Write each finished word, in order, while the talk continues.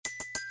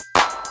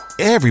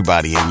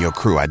Everybody in your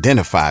crew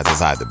identifies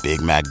as either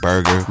Big Mac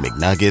Burger,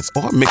 McNuggets,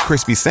 or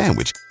McCrispy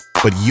Sandwich.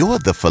 But you're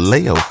the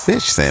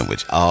Filet-O-Fish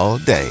Sandwich all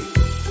day.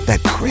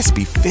 That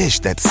crispy fish,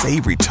 that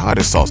savory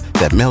tartar sauce,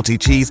 that melty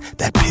cheese,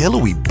 that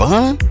pillowy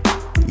bun.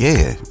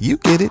 Yeah, you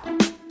get it.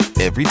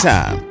 Every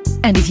time.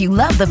 And if you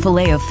love the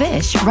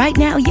Filet-O-Fish, right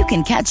now you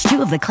can catch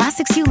two of the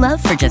classics you love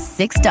for just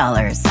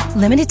 $6.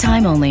 Limited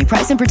time only.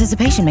 Price and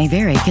participation may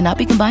vary. Cannot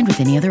be combined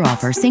with any other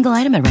offer. Single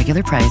item at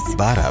regular price.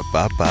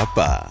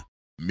 Ba-da-ba-ba-ba.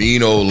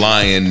 Mean Old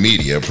Lion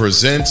Media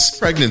presents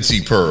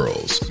Pregnancy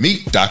Pearls.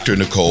 Meet Dr.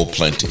 Nicole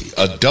Plenty,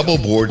 a double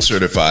board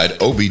certified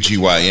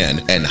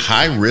OBGYN and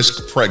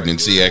high-risk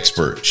pregnancy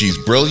expert. She's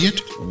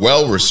brilliant,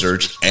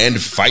 well-researched, and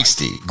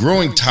feisty.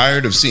 Growing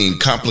tired of seeing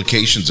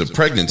complications of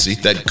pregnancy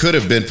that could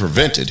have been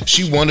prevented,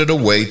 she wanted a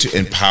way to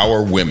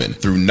empower women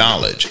through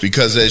knowledge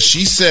because, as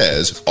she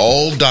says,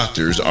 all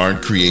doctors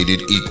aren't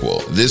created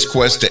equal. This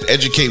quest to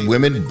educate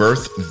women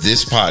birthed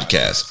this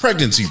podcast,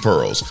 Pregnancy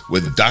Pearls,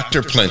 with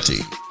Dr. Plenty.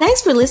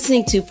 Thanks for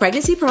listening to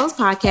Pregnancy Pearls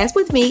Podcast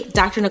with me,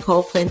 Dr.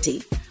 Nicole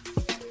Plenty.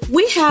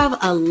 We have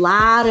a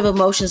lot of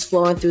emotions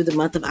flowing through the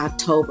month of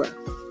October.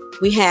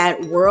 We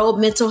had World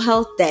Mental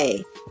Health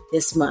Day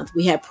this month.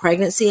 We had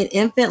Pregnancy and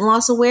Infant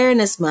Loss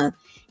Awareness Month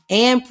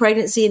and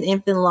Pregnancy and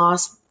Infant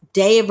Loss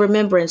Day of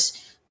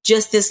Remembrance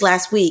just this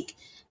last week.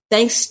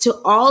 Thanks to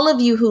all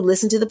of you who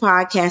listened to the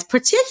podcast,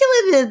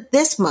 particularly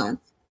this month,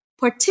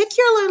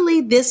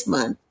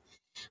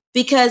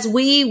 because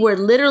we were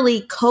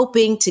literally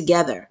coping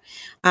together.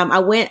 I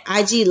went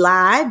IG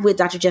Live with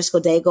Dr.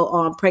 Jessica Daigle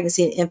on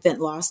Pregnancy and Infant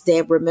Loss Day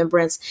of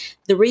Remembrance.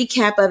 The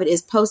recap of it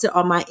is posted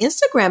on my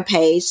Instagram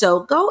page,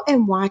 so go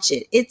and watch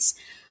it. It's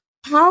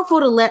powerful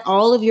to let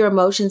all of your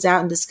emotions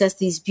out and discuss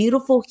these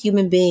beautiful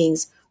human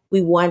beings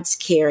we once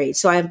carried.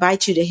 So I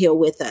invite you to heal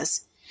with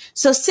us.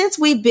 So since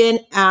we've been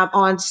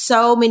on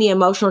so many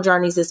emotional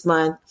journeys this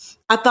month,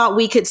 I thought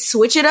we could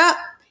switch it up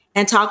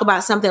and talk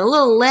about something a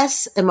little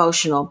less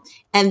emotional,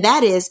 and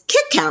that is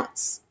kick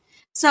counts.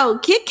 So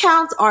kick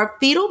counts are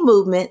fetal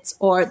movements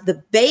or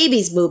the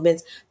baby's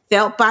movements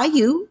felt by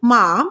you,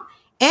 mom,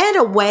 and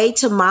a way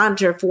to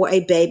monitor for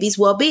a baby's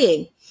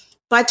well-being.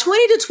 By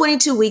 20 to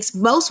 22 weeks,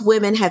 most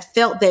women have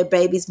felt their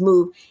babies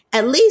move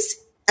at least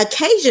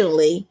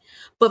occasionally,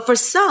 but for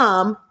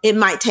some, it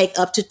might take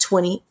up to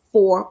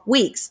 24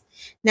 weeks.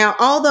 Now,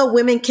 although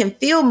women can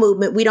feel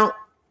movement, we don't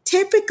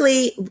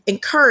typically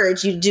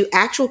encourage you to do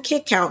actual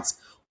kick counts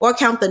or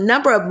count the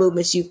number of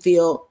movements you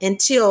feel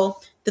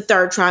until the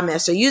third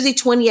trimester, usually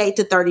 28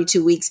 to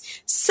 32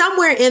 weeks.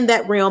 Somewhere in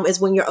that realm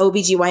is when your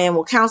OBGYN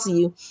will counsel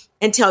you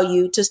and tell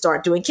you to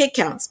start doing kick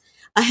counts.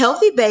 A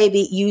healthy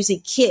baby usually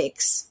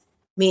kicks,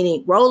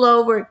 meaning roll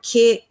over,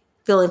 kick,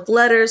 feeling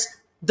flutters.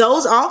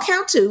 Those all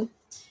count too,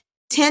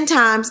 10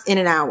 times in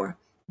an hour.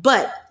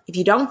 But if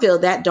you don't feel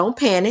that, don't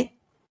panic,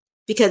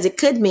 because it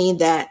could mean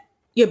that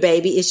your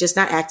baby is just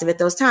not active at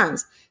those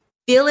times.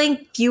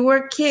 Feeling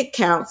fewer kick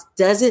counts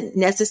doesn't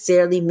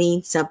necessarily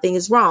mean something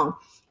is wrong.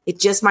 It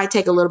just might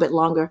take a little bit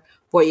longer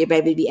for your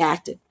baby to be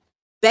active.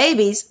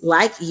 Babies,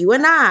 like you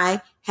and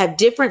I, have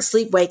different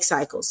sleep-wake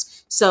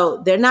cycles. So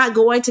they're not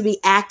going to be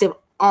active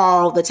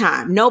all the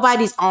time.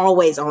 Nobody's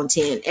always on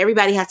 10.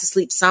 Everybody has to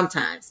sleep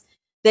sometimes.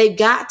 They've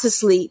got to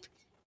sleep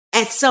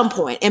at some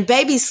point. And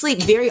babies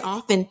sleep very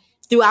often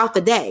throughout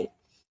the day.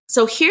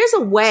 So here's a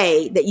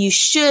way that you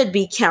should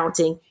be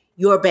counting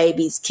your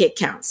baby's kick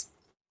counts.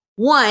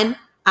 One,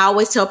 I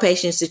always tell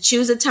patients to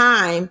choose a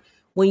time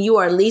when you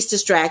are least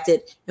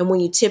distracted and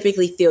when you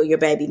typically feel your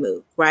baby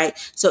move, right?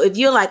 So if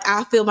you're like,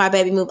 I feel my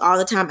baby move all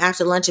the time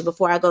after lunch and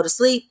before I go to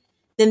sleep,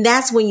 then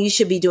that's when you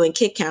should be doing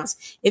kick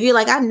counts. If you're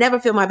like, I never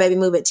feel my baby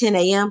move at 10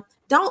 a.m.,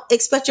 don't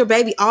expect your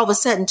baby all of a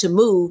sudden to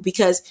move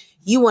because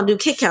you want to do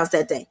kick counts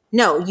that day.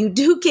 No, you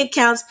do kick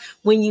counts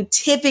when you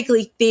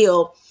typically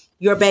feel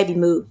your baby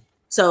move.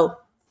 So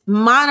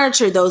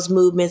monitor those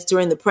movements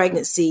during the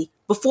pregnancy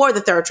before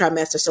the third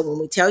trimester. So when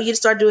we tell you to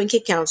start doing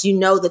kick counts, you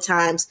know the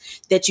times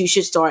that you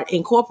should start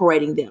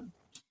incorporating them.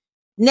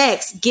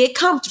 Next, get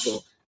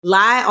comfortable.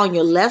 Lie on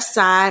your left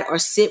side or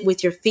sit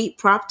with your feet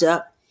propped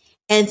up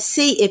and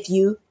see if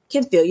you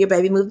can feel your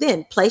baby move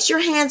then. Place your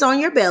hands on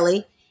your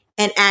belly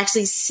and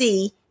actually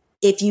see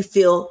if you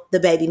feel the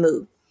baby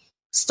move.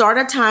 Start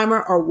a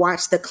timer or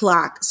watch the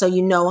clock so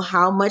you know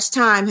how much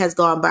time has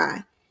gone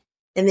by.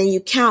 And then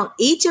you count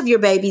each of your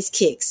baby's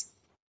kicks.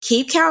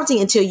 Keep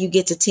counting until you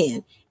get to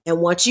 10. And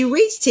once you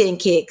reach 10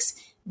 kicks,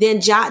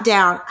 then jot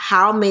down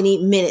how many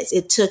minutes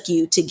it took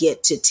you to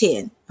get to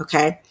 10.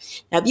 Okay.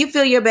 Now, if you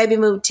feel your baby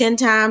move 10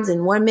 times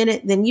in 1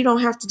 minute, then you don't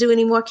have to do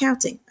any more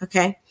counting.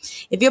 Okay.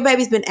 If your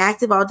baby's been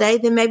active all day,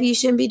 then maybe you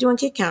shouldn't be doing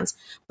kick counts.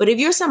 But if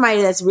you're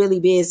somebody that's really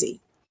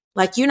busy,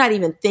 like you're not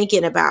even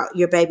thinking about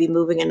your baby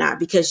moving or not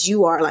because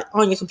you are like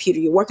on your computer,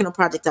 you're working on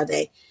projects all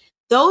day.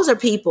 Those are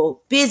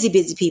people, busy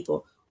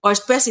people, or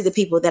especially the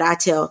people that I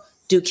tell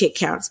do kick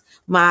counts.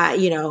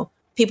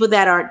 People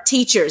that are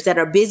teachers that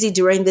are busy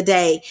during the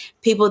day,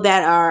 people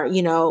that are,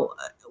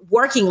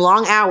 working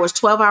long hours,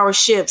 12-hour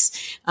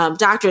shifts,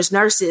 doctors,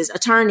 nurses,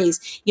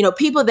 attorneys,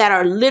 people that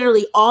are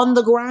literally on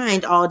the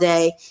grind all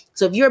day.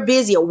 So if you're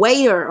busy, a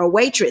waiter or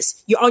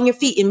waitress, you're on your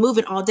feet and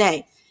moving all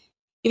day.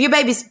 If your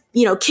baby's,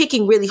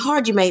 kicking really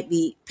hard, you may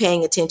be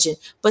paying attention.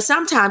 But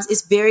sometimes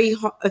it's very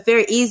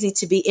easy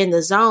to be in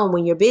the zone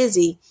when you're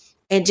busy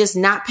and just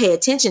not pay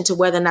attention to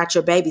whether or not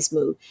your baby's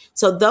moved.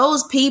 So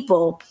those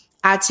people,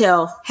 I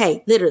tell,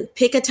 hey, literally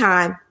pick a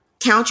time,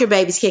 count your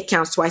baby's kick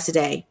counts twice a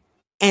day,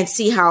 and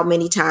see how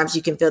many times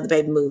you can feel the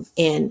baby move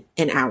in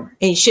an hour.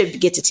 And you should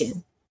get to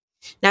 10.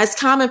 Now, it's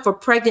common for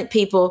pregnant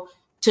people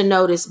to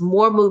notice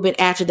more movement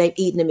after they've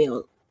eaten a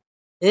meal.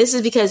 This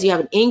is because you have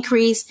an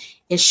increase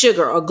in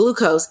sugar or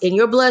glucose in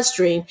your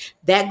bloodstream.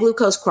 That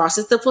glucose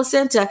crosses the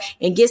placenta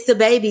and gets the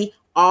baby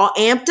all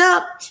amped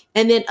up.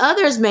 And then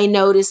others may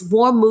notice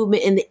more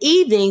movement in the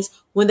evenings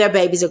when their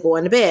babies are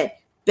going to bed.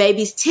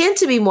 Babies tend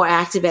to be more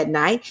active at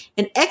night,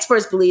 and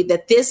experts believe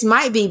that this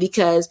might be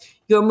because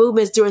your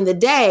movements during the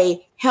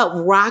day help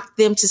rock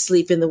them to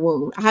sleep in the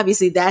womb.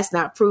 Obviously, that's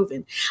not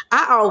proven.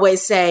 I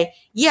always say,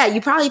 yeah,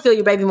 you probably feel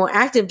your baby more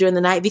active during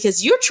the night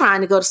because you're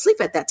trying to go to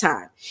sleep at that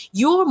time.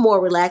 You're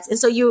more relaxed, and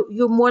so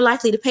you're more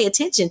likely to pay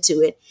attention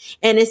to it.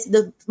 And it's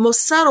the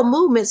most subtle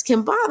movements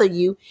can bother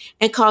you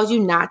and cause you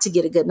not to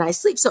get a good night's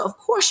sleep. So, of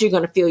course, you're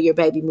going to feel your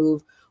baby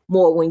move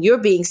more when you're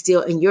being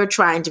still and you're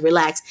trying to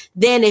relax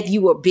than if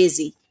you were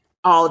busy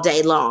all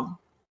day long.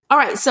 All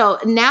right, so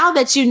now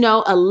that you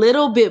know a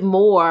little bit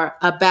more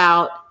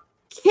about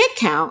kick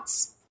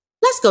counts,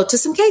 let's go to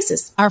some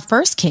cases. Our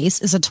first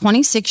case is a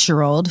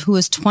 26-year-old who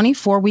is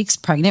 24 weeks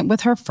pregnant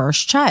with her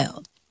first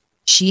child.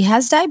 She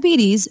has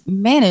diabetes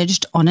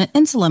managed on an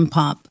insulin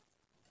pump.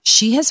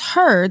 She has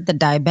heard that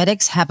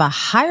diabetics have a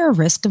higher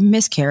risk of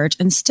miscarriage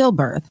and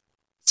stillbirth,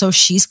 so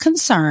she's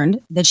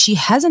concerned that she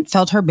hasn't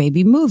felt her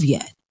baby move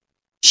yet.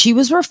 She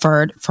was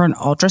referred for an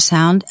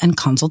ultrasound and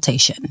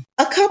consultation.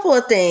 A couple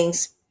of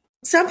things.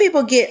 Some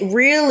people get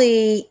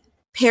really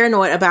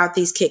paranoid about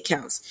these kick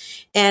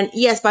counts. And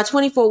yes, by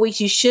 24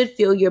 weeks, you should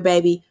feel your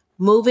baby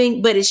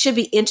moving, but it should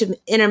be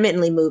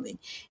intermittently moving.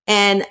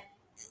 And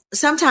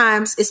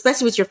sometimes,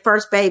 especially with your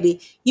first baby,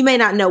 you may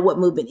not know what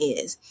movement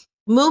is.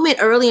 Movement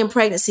early in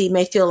pregnancy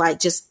may feel like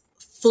just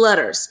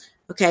flutters,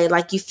 okay?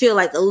 Like you feel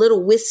like a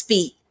little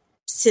wispy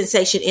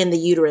sensation in the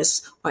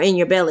uterus or in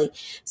your belly.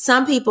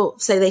 Some people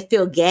say they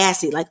feel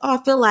gassy, like, oh,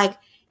 I feel like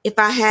if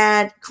I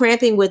had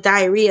cramping with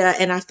diarrhea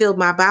and I feel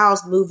my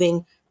bowels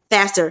moving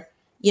faster,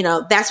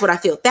 that's what I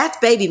feel. That's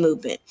baby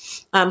movement.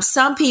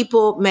 Some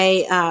people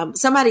may,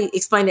 somebody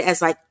explained it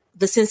as like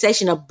the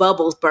sensation of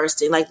bubbles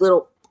bursting, like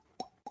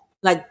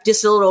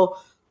just little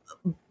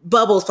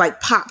bubbles,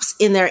 like pops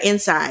in their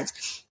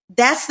insides.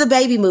 That's the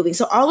baby moving.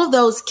 So all of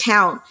those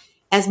count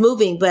as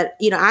moving. But,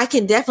 I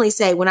can definitely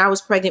say when I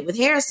was pregnant with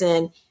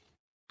Harrison,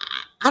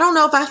 I don't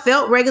know if I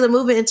felt regular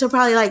movement until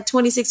probably like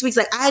 26 weeks.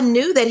 Like I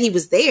knew that he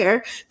was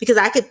there because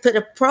I could put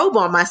a probe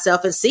on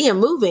myself and see him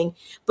moving.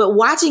 But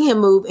watching him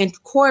move and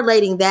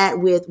correlating that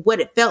with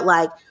what it felt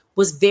like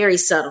was very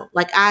subtle.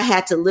 Like I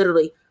had to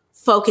literally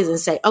focus and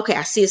say, okay,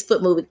 I see his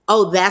foot moving.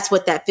 Oh, that's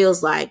what that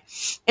feels like.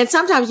 And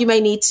sometimes you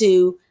may need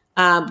to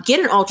get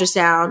an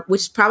ultrasound,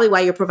 which is probably why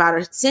your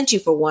provider sent you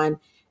for one,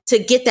 to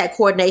get that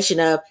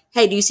coordination of,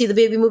 hey, do you see the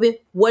baby moving?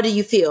 What do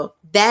you feel?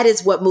 That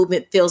is what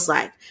movement feels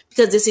like.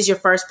 Because this is your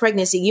first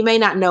pregnancy, you may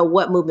not know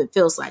what movement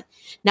feels like.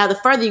 Now, the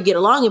further you get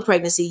along in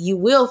pregnancy, you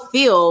will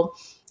feel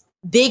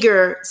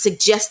bigger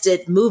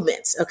suggested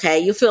movements, okay?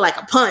 You feel like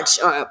a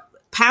punch or a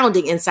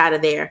pounding inside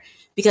of there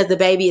because the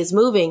baby is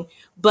moving.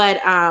 But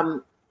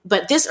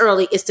this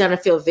early, it's going to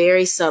feel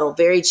very subtle,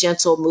 very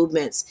gentle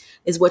movements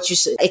is what you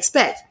should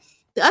expect.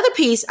 The other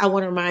piece I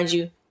want to remind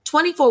you,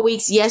 24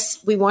 weeks,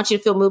 yes, we want you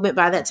to feel movement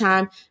by that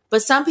time,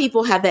 but some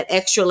people have that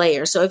extra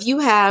layer. So if you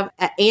have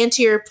an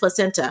anterior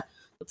placenta,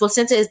 the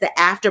placenta is the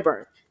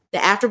afterbirth.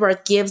 The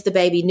afterbirth gives the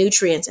baby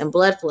nutrients and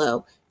blood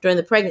flow during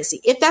the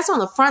pregnancy. If that's on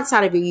the front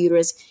side of your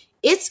uterus,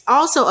 it's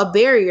also a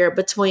barrier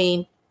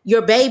between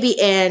your baby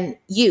and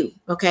you,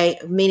 okay?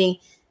 Meaning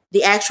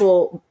the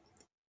actual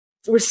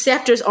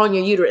receptors on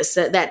your uterus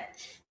that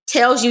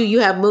tells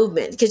you have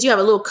movement because you have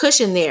a little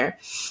cushion there.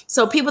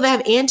 So people that have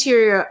an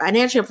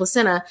anterior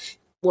placenta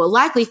will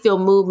likely feel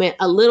movement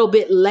a little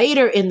bit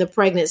later in the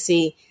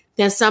pregnancy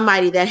than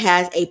somebody that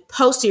has a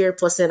posterior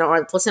placenta or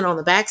a placenta on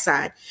the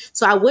backside.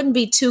 So I wouldn't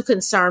be too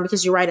concerned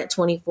because you're right at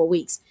 24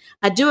 weeks.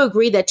 I do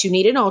agree that you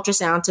need an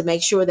ultrasound to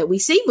make sure that we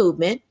see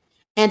movement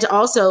and to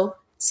also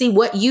see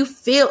what you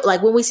feel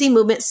like when we see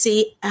movement,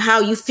 see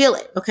how you feel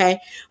it. Okay.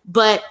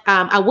 But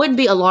I wouldn't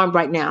be alarmed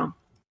right now.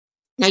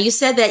 Now you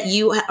said that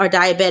you are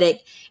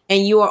diabetic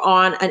and you are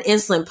on an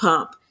insulin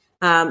pump.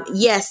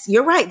 Yes,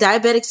 you're right.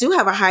 Diabetics do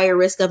have a higher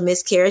risk of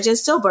miscarriage and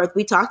stillbirth.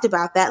 We talked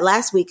about that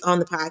last week on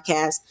the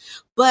podcast.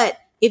 But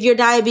if your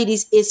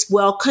diabetes is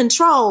well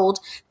controlled,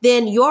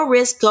 then your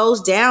risk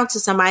goes down to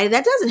somebody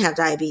that doesn't have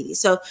diabetes.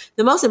 So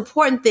the most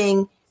important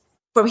thing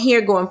from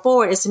here going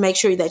forward is to make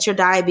sure that your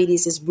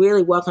diabetes is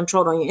really well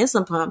controlled on your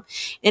insulin pump.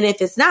 And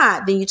if it's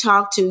not, then you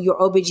talk to your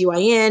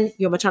OBGYN,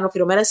 your maternal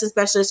fetal medicine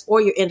specialist, or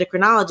your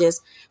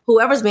endocrinologist,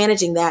 whoever's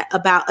managing that,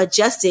 about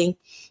adjusting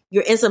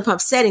your insulin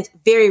pump settings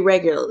very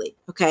regularly.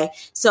 Okay.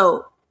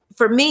 So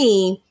for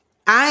me,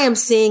 I am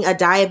seeing a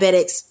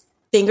diabetic's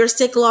finger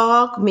stick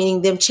log,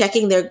 meaning them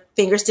checking their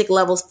finger stick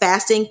levels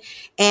fasting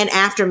and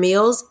after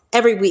meals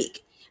every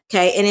week.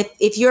 Okay. And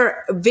if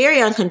you're very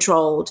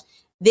uncontrolled,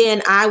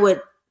 then I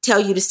would tell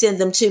you to send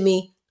them to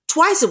me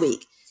twice a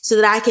week so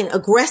that I can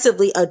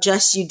aggressively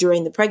adjust you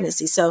during the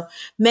pregnancy. So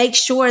make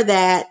sure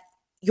that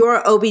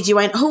your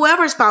OBGYN,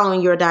 whoever's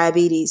following your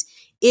diabetes,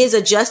 is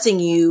adjusting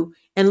you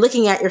and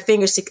looking at your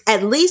finger stick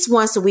at least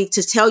once a week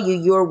to tell you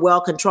you're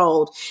well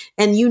controlled.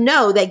 And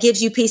that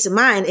gives you peace of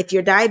mind. If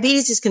your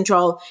diabetes is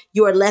controlled,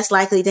 you are less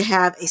likely to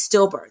have a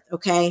stillbirth.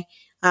 Okay.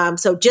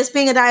 So just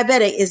being a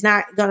diabetic is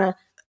not going to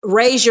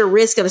raise your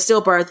risk of a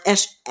stillbirth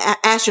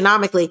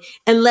astronomically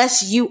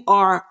unless you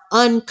are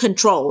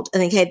uncontrolled.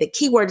 And okay, the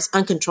key word is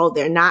uncontrolled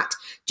there, not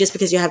just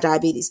because you have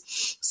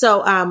diabetes.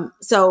 So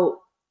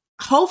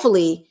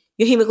hopefully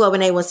your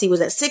hemoglobin A1C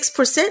was at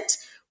 6%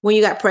 when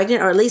you got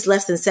pregnant, or at least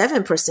less than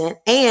 7%,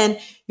 and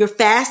your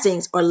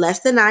fastings are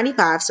less than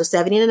 95, so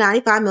 70 to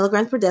 95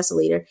 milligrams per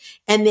deciliter.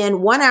 And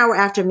then 1 hour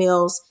after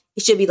meals,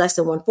 it should be less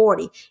than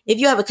 140. If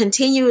you have a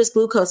continuous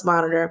glucose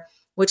monitor,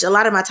 which a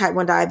lot of my type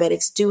 1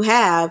 diabetics do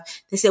have,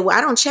 they say, well, I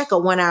don't check a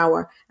 1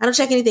 hour. I don't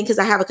check anything because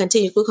I have a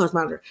continuous glucose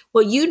monitor.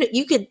 Well,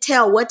 you could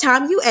tell what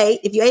time you ate.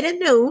 If you ate at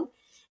noon,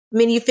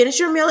 you finished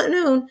your meal at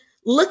noon,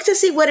 look to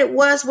see what it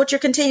was, what your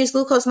continuous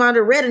glucose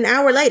monitor read an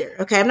hour later.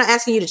 Okay. I'm not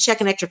asking you to check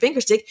an extra finger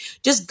stick.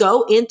 Just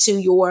go into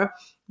your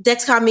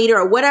Dexcom meter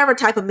or whatever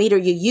type of meter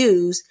you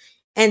use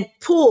and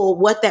pull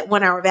what that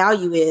 1 hour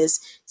value is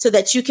so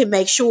that you can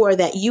make sure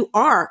that you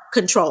are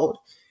controlled.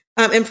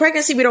 In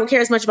pregnancy, we don't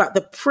care as much about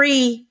the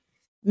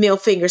pre-meal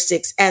finger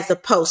sticks as the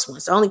post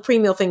ones. The only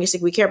pre-meal finger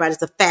stick we care about is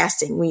the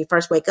fasting when you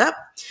first wake up,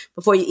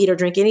 before you eat or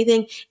drink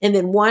anything, and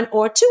then 1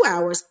 or 2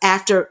 hours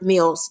after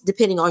meals,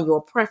 depending on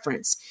your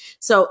preference.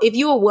 So if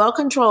you are well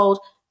controlled,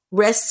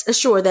 rest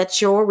assured that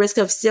your risk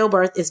of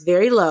stillbirth is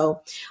very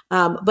low.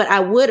 But I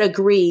would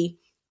agree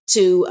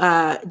to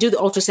do the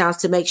ultrasounds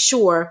to make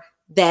sure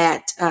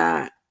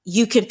that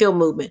you can feel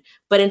movement.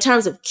 But in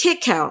terms of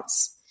kick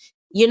counts,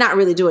 you're not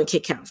really doing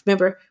kick counts.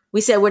 Remember, we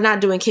said we're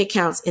not doing kick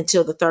counts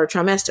until the 3rd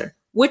trimester,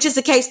 which is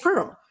the case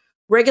Pearl.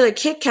 Regular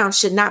kick counts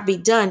should not be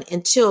done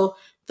until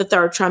the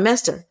 3rd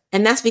trimester.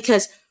 And that's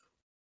because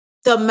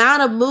the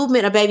amount of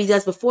movement a baby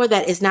does before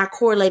that is not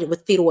correlated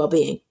with fetal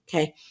well-being.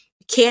 Okay.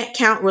 You can't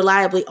count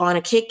reliably on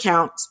a kick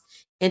count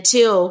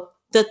until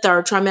the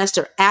 3rd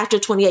trimester, after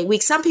 28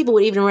 weeks. Some people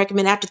would even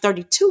recommend after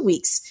 32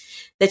 weeks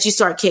that you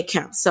start kick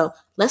counts. So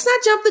let's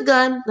not jump the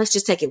gun. Let's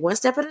just take it one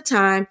step at a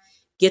time.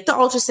 Get the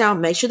ultrasound,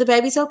 make sure the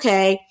baby's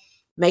okay.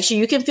 Make sure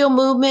you can feel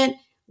movement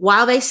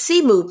while they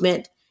see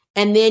movement,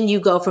 and then you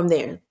go from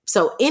there.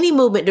 So any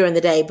movement during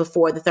the day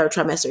before the 3rd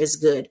trimester is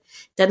good.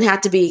 Doesn't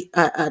have to be,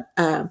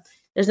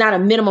 there's not a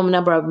minimum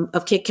number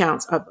of kick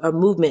counts of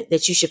movement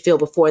that you should feel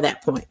before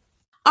that point.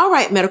 All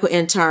right, medical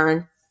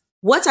intern,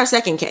 what's our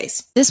second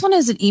case? This one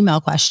is an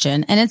email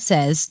question, and it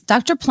says,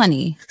 Dr.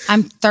 Plenty,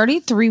 I'm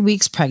 33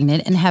 weeks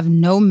pregnant and have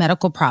no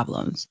medical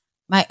problems.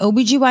 My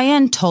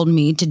OBGYN told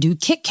me to do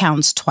kick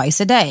counts twice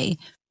a day.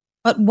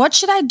 But what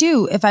should I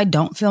do if I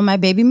don't feel my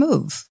baby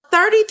move?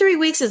 33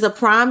 weeks is a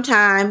prime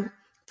time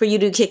for you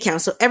to do kick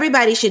counts. So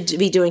everybody should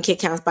be doing kick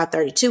counts by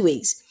 32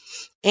 weeks.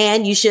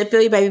 And you should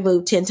feel your baby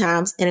move 10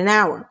 times in an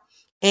hour.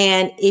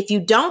 And if you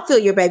don't feel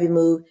your baby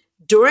move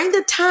during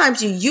the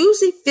times you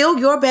usually feel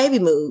your baby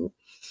move,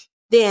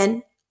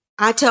 then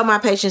I tell my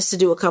patients to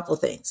do a couple of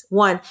things.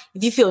 One,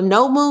 if you feel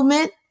no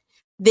movement,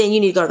 then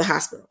you need to go to the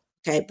hospital.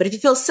 Okay. But if you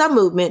feel some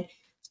movement,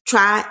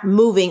 try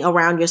moving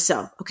around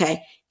yourself.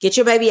 Okay. Get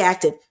your baby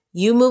active.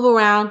 You move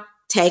around,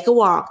 take a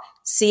walk,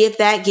 see if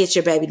that gets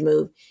your baby to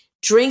move.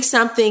 Drink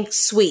something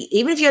sweet.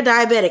 Even if you're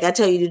diabetic, I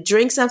tell you to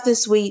drink something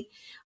sweet,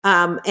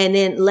 and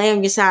then lay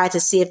on your side to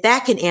see if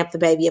that can amp the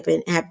baby up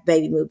and have the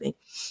baby moving.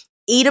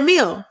 Eat a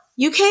meal.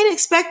 You can't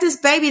expect this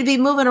baby to be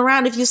moving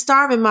around if you're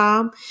starving,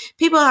 mom.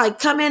 People like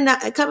come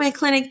in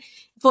clinic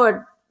for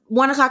a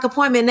 1 o'clock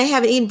appointment and they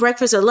haven't eaten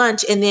breakfast or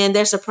lunch, and then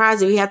they're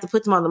surprised that we have to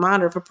put them on the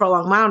monitor for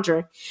prolonged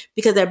monitoring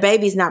because their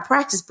baby's not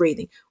practice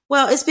breathing.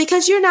 Well, it's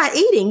because you're not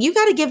eating. You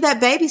got to give that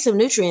baby some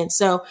nutrients.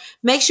 So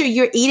make sure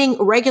you're eating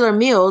regular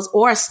meals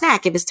or a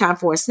snack if it's time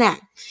for a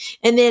snack.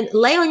 And then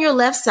lay on your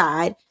left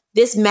side.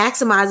 This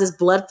maximizes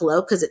blood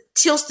flow because it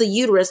tilts the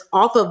uterus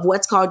off of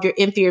what's called your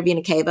inferior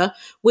vena cava,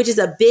 which is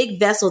a big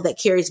vessel that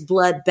carries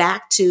blood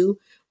back to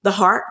the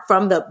heart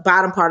from the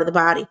bottom part of the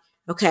body.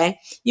 Okay.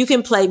 You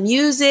can play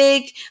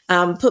music,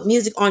 put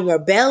music on your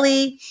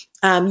belly.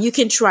 You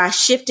can try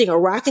shifting or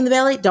rocking the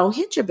belly. Don't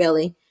hit your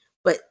belly,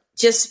 but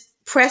just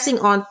pressing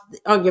on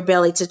your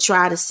belly to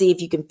try to see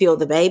if you can feel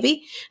the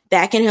baby.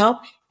 That can help.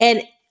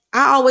 And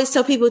I always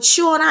tell people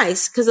chew on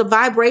ice because the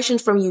vibration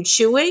from you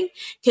chewing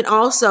can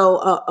also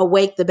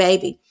awake the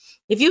baby.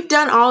 If you've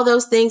done all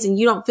those things and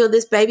you don't feel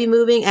this baby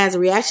moving as a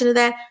reaction to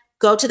that,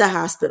 go to the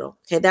hospital.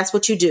 Okay, that's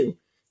what you do.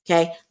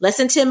 Okay, less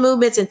than 10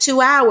 movements in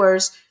 2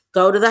 hours,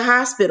 go to the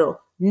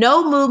hospital.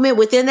 No movement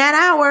within that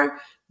hour,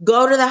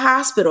 go to the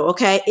hospital.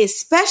 Okay,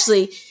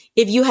 especially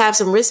if you have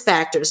some risk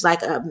factors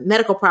like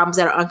medical problems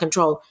that are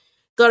uncontrolled,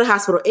 go to the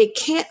hospital. It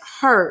can't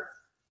hurt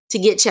to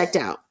get checked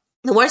out.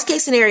 The worst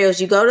case scenario is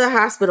you go to the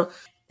hospital,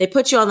 they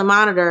put you on the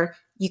monitor,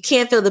 you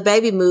can't feel the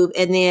baby move,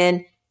 and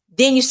then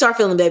you start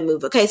feeling the baby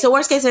move. Okay, so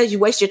worst case scenario is you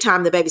waste your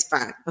time, the baby's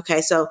fine.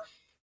 Okay, so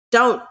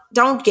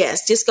don't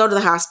guess. Just go to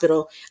the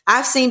hospital.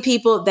 I've seen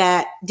people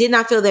that did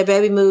not feel their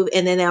baby move,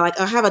 and then they're like,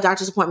 I have a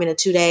doctor's appointment in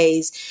 2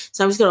 days,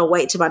 so I'm just going to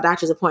wait till my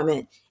doctor's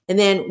appointment. And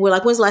then we're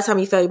like, when's the last time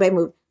you felt your baby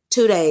move?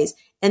 2 days.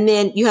 And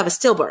then you have a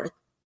stillbirth.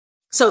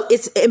 So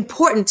it's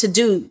important to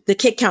do the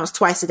kick counts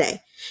twice a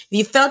day. If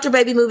you felt your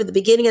baby move at the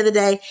beginning of the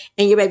day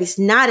and your baby's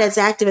not as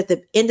active at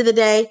the end of the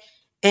day,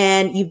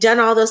 and you've done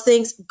all those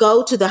things,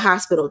 go to the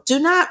hospital. Do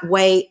not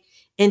wait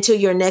until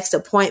your next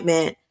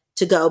appointment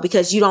to go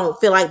because you don't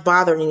feel like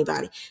bothering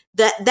anybody.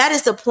 That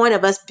is the point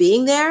of us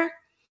being there,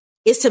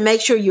 is to make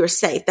sure you're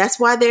safe. That's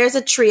why there's a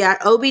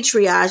OB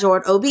triage or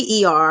an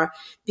OB-ER,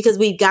 because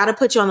we've got to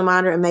put you on the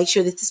monitor and make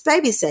sure that this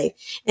baby's safe.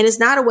 And it's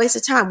not a waste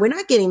of time. We're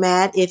not getting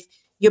mad if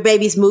your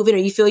baby's moving or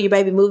you feel your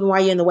baby moving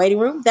while you're in the waiting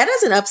room. That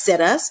doesn't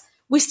upset us.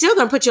 We're still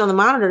going to put you on the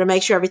monitor to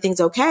make sure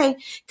everything's okay,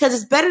 because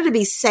it's better to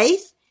be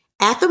safe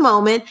at the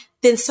moment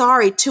than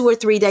sorry 2 or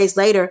 3 days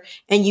later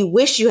and you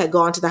wish you had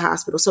gone to the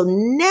hospital. So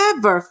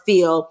never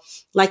feel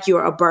like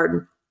you're a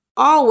burden.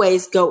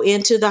 Always go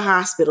into the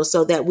hospital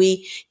so that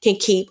we can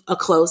keep a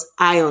close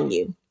eye on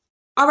you.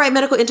 All right,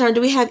 medical intern,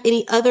 do we have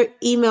any other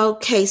email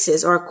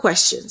cases or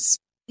questions?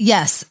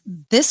 Yes.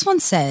 This one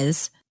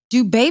says,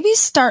 do babies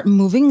start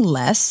moving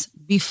less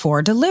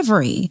before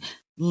delivery,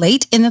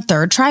 late in the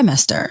 3rd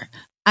trimester?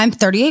 I'm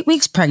 38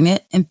 weeks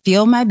pregnant and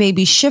feel my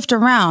baby shift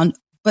around,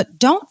 but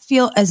don't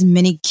feel as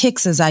many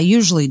kicks as I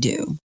usually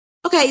do.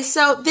 Okay,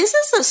 so this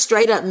is a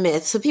straight up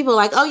myth. So people are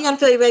like, oh, you're going to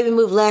feel your baby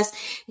move less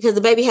because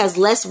the baby has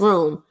less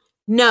room.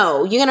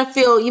 No, you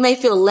may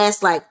feel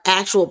less like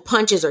actual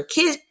punches or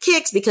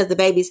kicks because the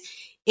baby's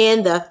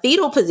in the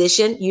fetal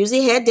position,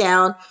 usually head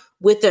down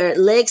with their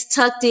legs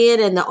tucked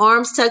in and the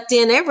arms tucked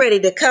in. They're ready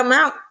to come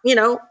out,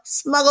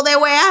 smuggle their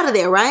way out of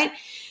there, right?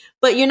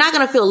 But you're not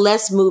going to feel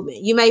less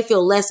movement. You may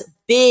feel less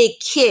big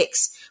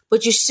kicks,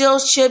 but you still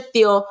should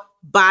feel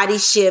body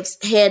shifts,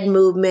 head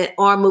movement,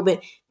 arm movement.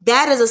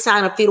 That is a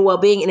sign of fetal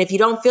well-being. And if you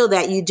don't feel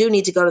that, you do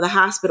need to go to the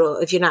hospital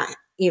if you're not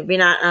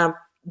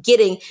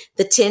getting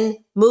the 10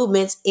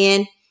 movements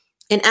in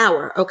an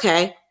hour.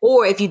 Okay.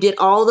 Or if you did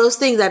all those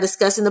things I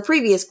discussed in the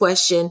previous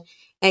question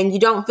and you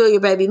don't feel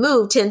your baby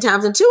move 10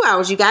 times in 2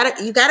 hours, you gotta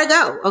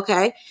go.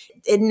 Okay.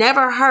 It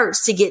never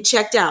hurts to get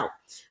checked out,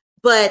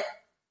 but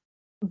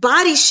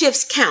body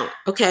shifts count.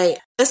 Okay.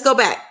 Let's go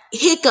back.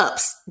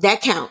 Hiccups,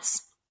 that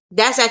counts.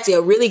 That's actually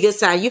a really good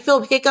sign. You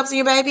feel hiccups in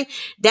your baby,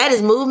 that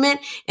is movement,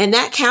 and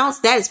that counts.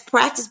 That is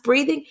practice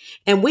breathing,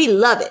 and we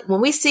love it.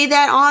 When we see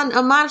that on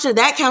a monitor,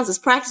 that counts as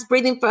practice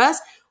breathing for us.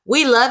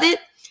 We love it,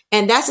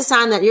 and that's a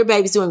sign that your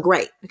baby's doing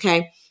great,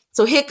 okay?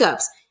 So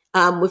hiccups,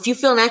 if you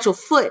feel an actual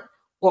foot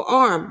or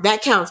arm,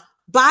 that counts.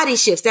 Body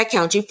shifts, that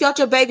counts. You felt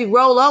your baby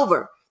roll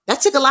over.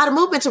 That took a lot of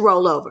movement to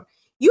roll over.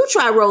 You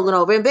try rolling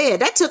over in bed.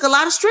 That took a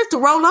lot of strength to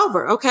roll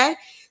over, okay?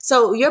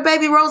 So your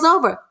baby rolls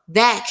over.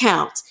 That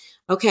counts.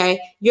 Okay.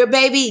 Your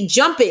baby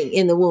jumping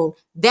in the womb,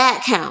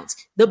 that counts.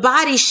 The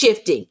body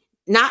shifting,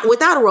 not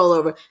without a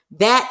rollover,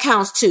 that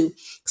counts too.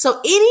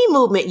 So any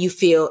movement you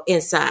feel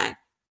inside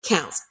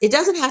counts. It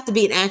doesn't have to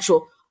be an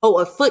actual,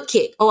 a foot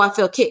kick. Oh, I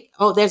feel kick.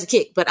 Oh, there's a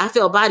kick, but I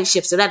feel a body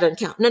shift. So that doesn't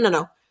count.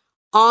 No.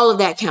 All of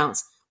that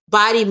counts.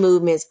 Body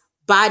movements,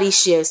 body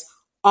shifts,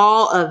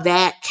 all of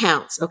that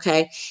counts.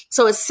 Okay.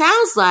 So it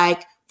sounds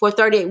like for a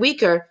 38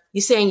 weeker,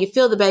 you're saying you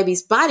feel the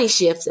baby's body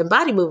shifts and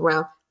body move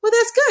around. Well,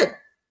 that's good.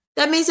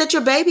 That means that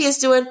your baby is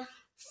doing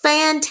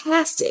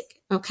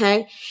fantastic,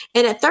 okay?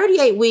 And at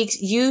 38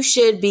 weeks, you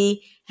should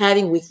be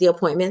having weekly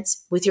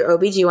appointments with your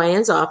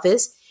OBGYN's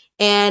office,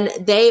 and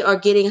they are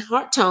getting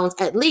heart tones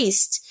at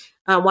least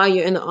while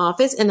you're in the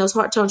office, and those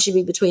heart tones should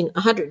be between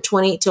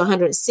 120 to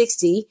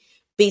 160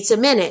 beats a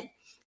minute.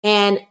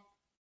 And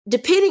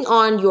depending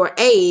on your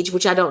age,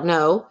 which I don't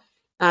know,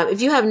 if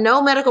you have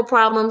no medical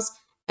problems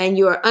and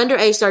you're under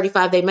age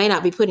 35, they may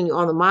not be putting you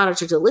on the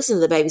monitor to listen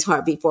to the baby's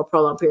heartbeat for a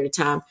prolonged period of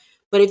time.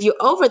 But if you're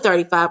over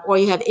 35 or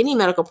you have any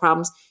medical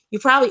problems, you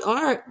probably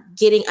are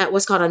getting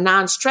what's called a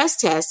non-stress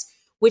test,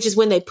 which is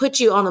when they put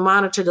you on the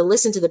monitor to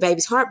listen to the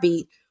baby's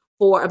heartbeat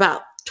for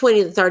about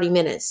 20 to 30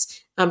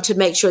 minutes to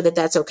make sure that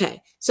that's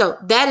okay. So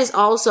that is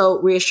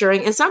also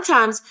reassuring. And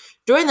sometimes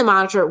during the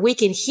monitor, we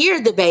can hear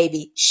the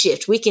baby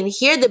shift. We can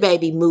hear the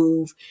baby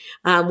move,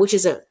 which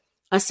is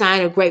a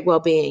sign of great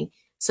well-being.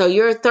 So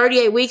you're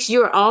 38 weeks,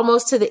 you're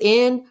almost to the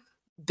end.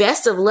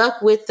 Best of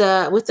luck with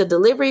the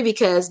delivery,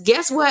 because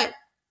guess what?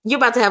 You're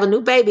about to have a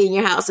new baby in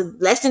your house in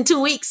less than 2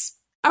 weeks.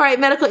 All right,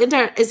 medical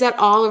intern, is that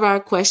all of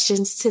our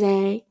questions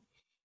today?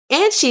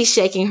 And she's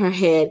shaking her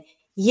head.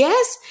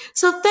 Yes.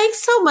 So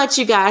thanks so much,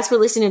 you guys, for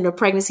listening to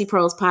Pregnancy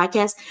Pearls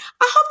podcast.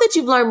 I hope that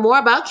you've learned more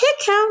about kid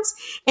counts.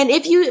 And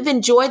if you've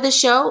enjoyed the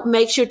show,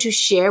 make sure to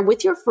share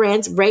with your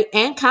friends, rate,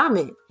 and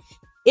comment.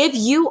 If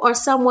you or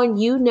someone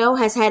you know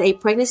has had a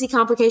pregnancy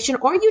complication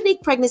or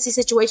unique pregnancy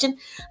situation,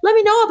 let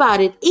me know about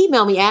it.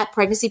 Email me at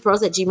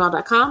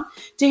pregnancypearls@gmail.com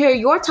to hear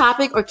your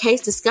topic or case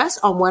discussed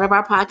on one of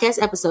our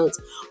podcast episodes.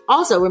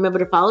 Also, remember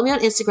to follow me on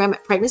Instagram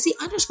at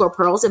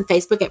pregnancy_pearls and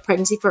Facebook at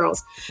Pregnancy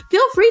Pearls.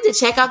 Feel free to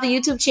check out the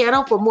YouTube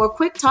channel for more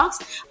quick talks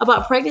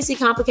about pregnancy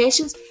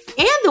complications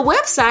and the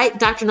website,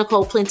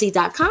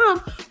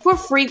 drnicoleplenty.com, for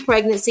free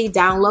pregnancy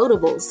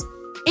downloadables.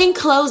 In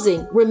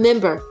closing,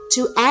 remember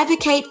to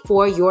advocate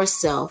for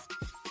yourself.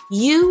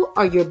 You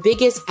are your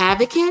biggest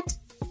advocate,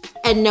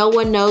 and no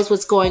one knows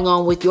what's going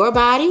on with your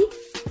body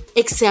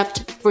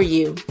except for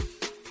you.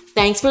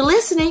 Thanks for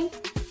listening.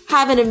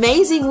 Have an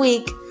amazing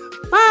week.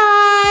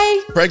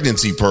 Bye.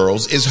 Pregnancy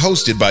Pearls is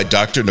hosted by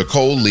Dr.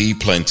 Nicole Lee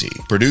Plenty,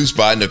 produced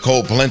by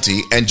Nicole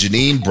Plenty and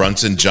Janine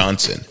Brunson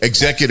Johnson,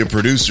 executive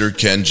producer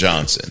Ken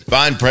Johnson.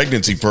 Find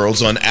Pregnancy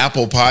Pearls on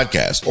Apple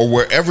Podcasts or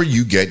wherever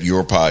you get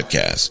your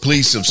podcasts.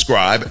 Please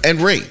subscribe and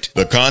rate.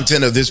 The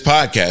content of this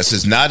podcast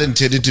is not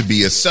intended to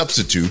be a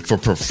substitute for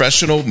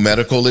professional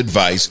medical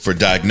advice for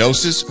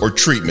diagnosis or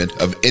treatment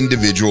of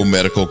individual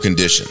medical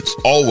conditions.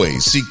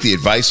 Always seek the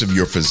advice of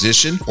your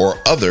physician or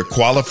other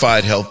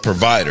qualified health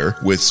provider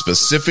with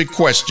specific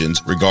questions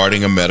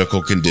regarding a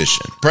medical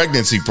condition.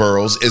 Pregnancy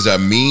Pearls is a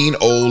Mean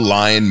Old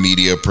Lion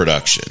Media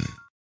production.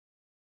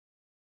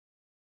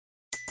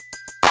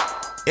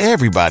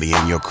 Everybody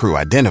in your crew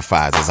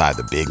identifies as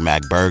either Big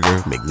Mac Burger,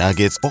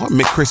 McNuggets, or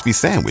McCrispy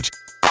Sandwich.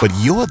 But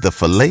you're the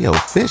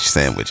Filet-O-Fish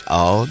Sandwich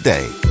all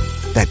day.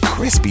 That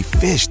crispy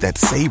fish, that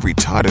savory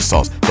tartar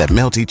sauce, that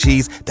melty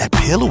cheese, that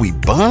pillowy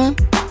bun.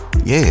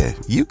 Yeah,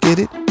 you get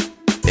it.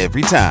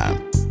 Every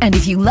time. And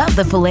if you love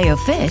the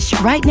Filet-O-Fish,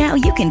 right now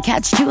you can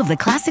catch two of the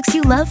classics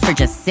you love for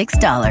just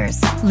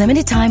 $6.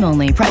 Limited time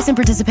only. Price and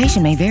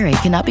participation may vary.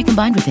 Cannot be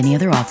combined with any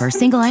other offer.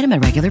 Single item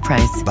at regular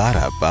price.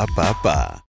 Ba-da-ba-ba-ba.